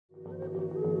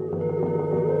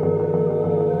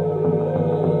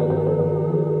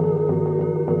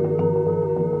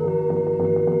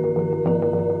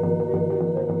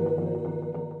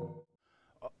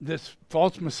this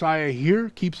false Messiah here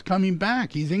keeps coming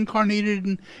back. He's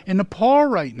incarnated in Nepal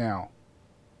right now.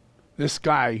 This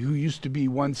guy who used to be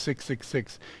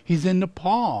 1666, he's in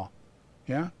Nepal.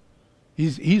 Yeah,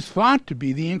 he's thought to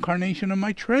be the incarnation of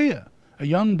Maitreya, a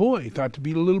young boy thought to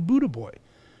be the little Buddha boy,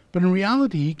 but in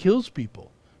reality he kills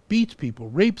people, beats people,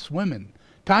 rapes women,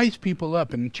 ties people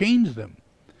up and chains them,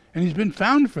 and he's been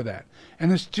found for that.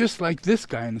 And it's just like this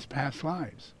guy in his past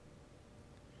lives.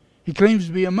 He claims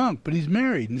to be a monk, but he's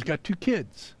married and he's got 2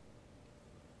 kids.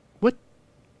 What?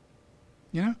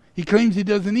 You know, he claims he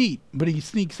doesn't eat, but he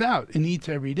sneaks out and eats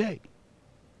every day.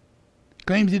 He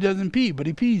claims he doesn't pee, but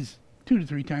he pees 2 to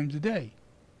 3 times a day.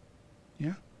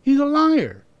 Yeah? He's a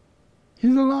liar.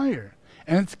 He's a liar.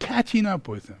 And it's catching up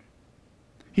with him.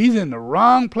 He's in the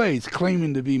wrong place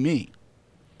claiming to be me.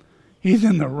 He's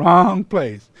in the wrong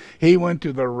place. He went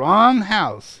to the wrong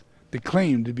house to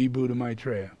claim to be Buddha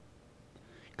Maitreya.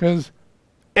 Because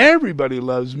everybody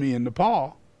loves me in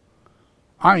Nepal.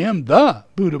 I am the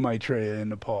Buddha Maitreya in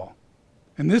Nepal.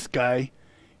 And this guy,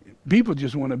 people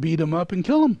just want to beat him up and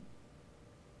kill him.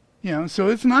 You know, so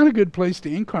it's not a good place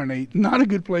to incarnate, not a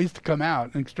good place to come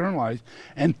out and externalize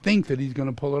and think that he's going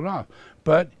to pull it off.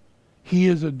 But he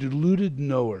is a deluded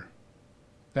knower.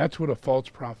 That's what a false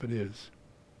prophet is.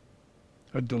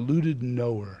 A deluded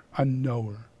knower, a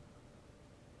knower.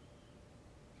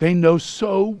 They know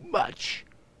so much.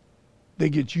 They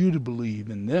get you to believe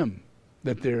in them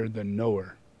that they're the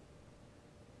knower.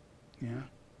 Yeah.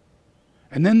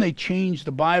 And then they changed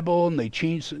the Bible, and they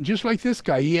changed, just like this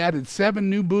guy. He added 7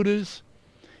 new Buddhas.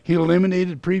 He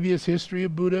eliminated previous history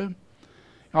of Buddha.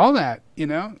 All that, you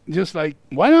know, just like,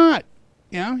 why not?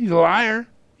 You know, he's a liar,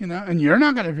 you know, and you're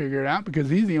not going to figure it out because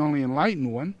he's the only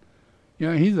enlightened one. You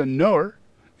know, he's a knower,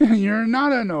 and you're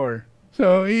not a knower.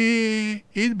 So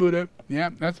he's Buddha.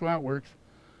 Yeah, that's how it works.